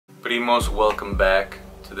primos, welcome back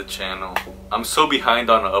to the channel. I'm so behind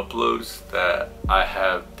on uploads that I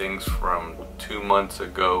have things from 2 months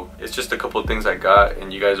ago. It's just a couple things I got,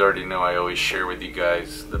 and you guys already know I always share with you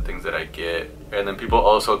guys the things that I get. And then people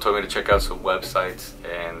also told me to check out some websites,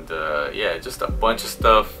 and yeah, just a bunch of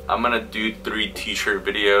stuff. I'm gonna do 3 t-shirt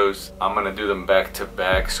videos. I'm gonna do them back to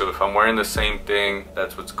back, so if I'm wearing the same thing,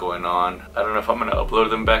 that's what's going on. I don't know if I'm gonna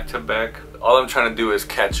upload them back to back. All I'm trying to do is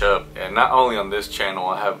catch up, and not only on this channel,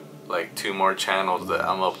 I have like 2 more channels that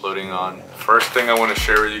I'm uploading on. First thing I want to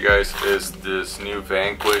share with you guys is this new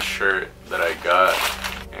Vanquish shirt that I got,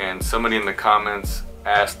 and somebody in the comments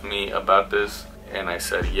asked me about this, and I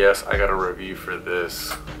said yes, I got a review for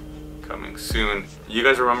this coming soon. You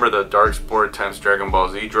guys remember the Dark Sport times Dragon Ball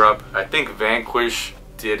Z drop? I think Vanquish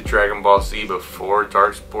did Dragon Ball Z before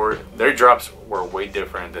Dark Sport. Their drops were way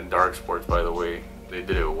different than Dark Sport's, by the way. They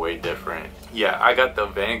did it way different. Yeah, I got the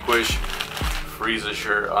Vanquish Frieza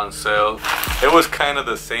shirt on sale. It was kind of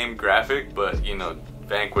the same graphic, but you know,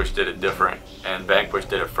 Vanquish did it different, and Vanquish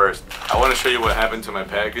did it first. I want to show you what happened to my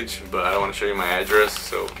package, but I don't want to show you my address.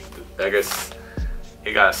 So I guess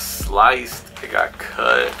it got sliced, it got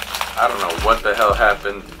cut. I don't know what the hell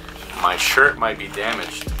happened. My shirt might be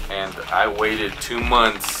damaged, and I waited 2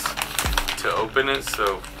 months to open it,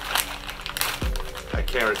 so I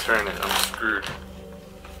can't return it. I'm screwed.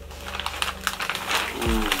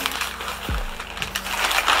 Ooh.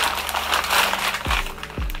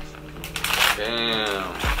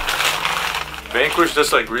 Damn. Vanquish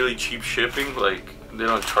does like really cheap shipping, like they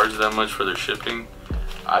don't charge that much for their shipping.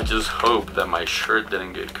 I just hope that my shirt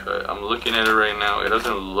didn't get cut. I'm looking at it right now. It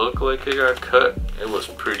doesn't look like it got cut. It was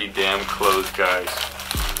pretty damn close, guys.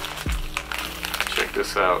 Check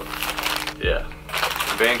this out. Yeah.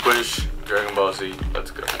 Vanquish, Dragon Ball Z,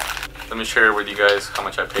 let's go. Let me share with you guys how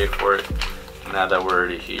much I paid for it now that we're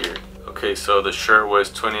already here. Okay, so the shirt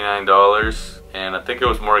was $29, and I think it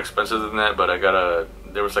was more expensive than that, but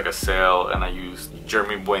there was like a sale, and I used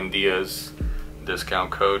Jeremy Buendia's discount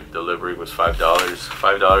code. Delivery was $5,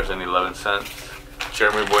 $5.11.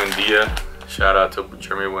 Jeremy Buendia, shout out to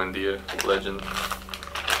Jeremy Buendia, legend.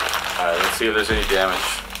 Alright, let's see if there's any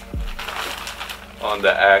damage on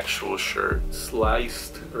the actual shirt.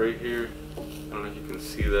 Sliced right here. I don't know if you can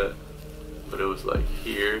see that, but it was like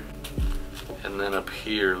here, and then up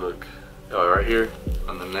here, look. Oh, right here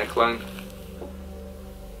on the neckline.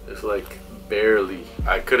 It's like barely.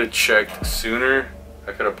 I could have checked sooner.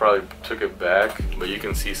 I could have probably took it back, but you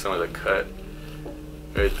can see some of the cut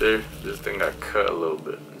right there. This thing got cut a little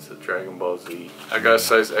bit. It's a Dragon Ball Z. I got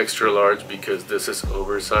size extra large because this is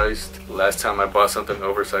oversized. Last time I bought something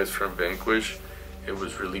oversized from Vanquish, it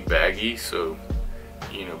was really baggy, so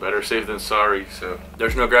you know, better safe than sorry. So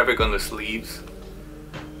there's no graphic on the sleeves.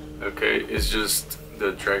 Okay, it's just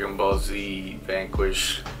the Dragon Ball Z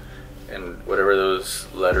Vanquish and whatever those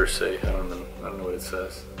letters say. I don't know what it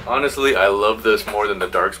says. Honestly, I love this more than the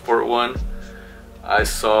Dark Sport one. I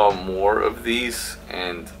saw more of these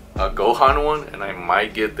and a Gohan one, and I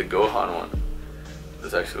might get the Gohan one.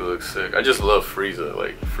 This actually looks sick. I just love Frieza.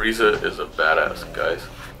 Like, Frieza is a badass, guys.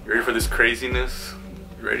 You ready for this craziness?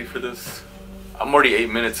 You ready for this? I'm already 8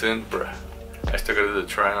 minutes in, bruh. I still gotta do the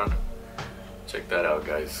try on. Check that out,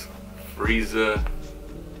 guys. Frieza,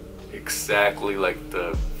 exactly like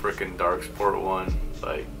the freaking Dark Sport one.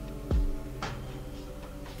 Like,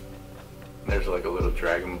 there's like a little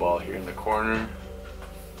Dragon Ball here in the corner,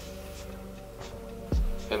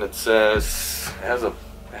 and it says it has a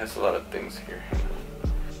lot of things here.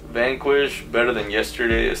 Vanquish, better than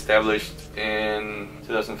yesterday, established in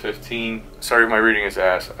 2015. Sorry, my reading is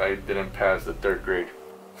ass. I didn't pass the 3rd grade.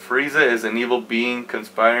 Frieza is an evil being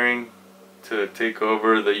conspiring to take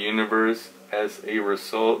over the universe. As a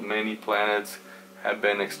result, many planets have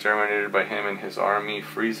been exterminated by him and his army.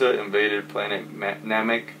 Frieza invaded planet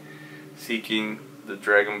Namek, seeking the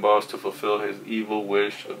Dragon Balls to fulfill his evil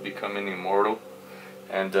wish of becoming immortal.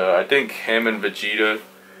 And I think him and Vegeta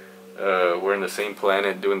were in the same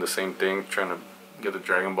planet doing the same thing, trying to get the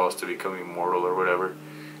Dragon Balls to become immortal or whatever.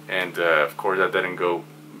 And of course that didn't go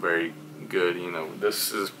very good. You know,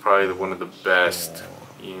 this is probably one of the best,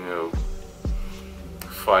 you know,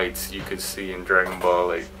 fights you could see in Dragon Ball.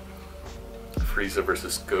 Like Frieza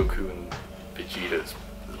versus Goku and Vegeta is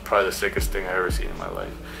probably the sickest thing I've ever seen in my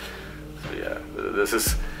life. So yeah, this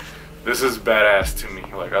is badass to me.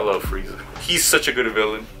 Like, I love Frieza. He's such a good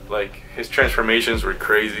villain. Like, his transformations were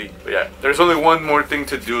crazy. But yeah, there's only one more thing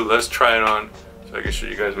to do. Let's try it on so I can show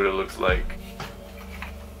you guys what it looks like.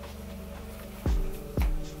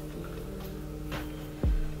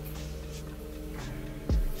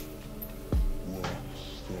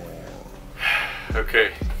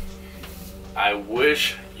 Okay, I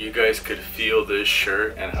wish you guys could feel this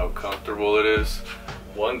shirt and how comfortable it is.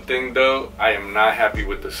 One thing though, I am not happy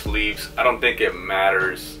with the sleeves. I don't think it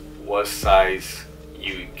matters what size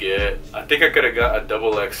you get. I think I could have got a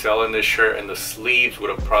double XL in this shirt and the sleeves would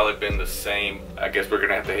have probably been the same. I guess we're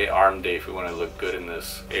gonna have to hit arm day if we want to look good in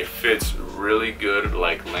this. It fits really good,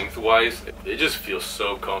 like lengthwise. It just feels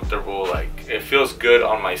so comfortable. Like it feels good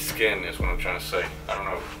on my skin is what I'm trying to say. I don't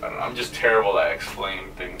know. I'm just terrible at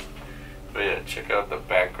explaining things. But yeah, check out the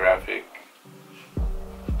back graphic.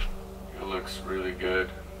 It looks really good.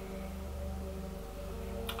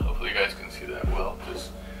 Hopefully you guys can see that well.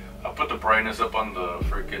 Just I'll put the brightness up on the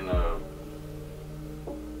freaking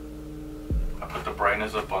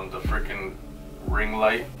ring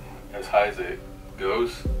light as high as it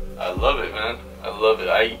goes. I love it, man. I love it.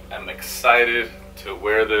 I am excited to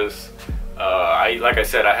wear this. Like I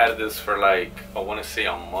said, I had this for like, I want to say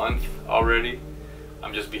a month already.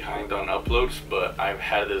 I'm just behind on uploads, but I've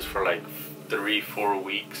had this for like 3-4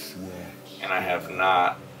 weeks and I have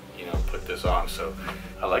not, you know, put this on. So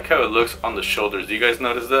I like how it looks on the shoulders. Do you guys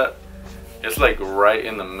notice that? It's like right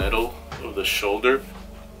in the middle of the shoulder.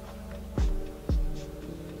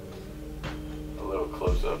 A little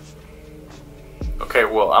close up. Okay,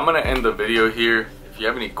 well, I'm gonna end the video here. If you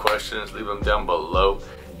have any questions, leave them down below.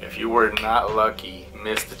 If you were not lucky,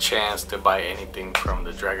 missed the chance to buy anything from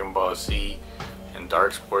the Dragon Ball Z and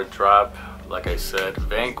Dark Sport drop, like I said,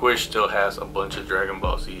 Vanquish still has a bunch of Dragon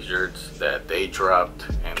Ball Z shirts that they dropped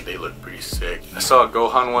and they look pretty sick. I saw a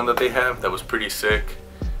Gohan one that they have that was pretty sick,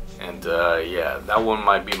 and yeah, that one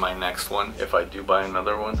might be my next one if I do buy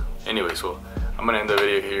another one. Anyways, well, I'm gonna end the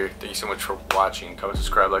video here. Thank you so much for watching. Comment,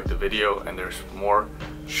 subscribe, like the video, and there's more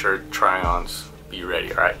shirt try-ons. Be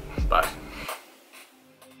ready. All right, bye.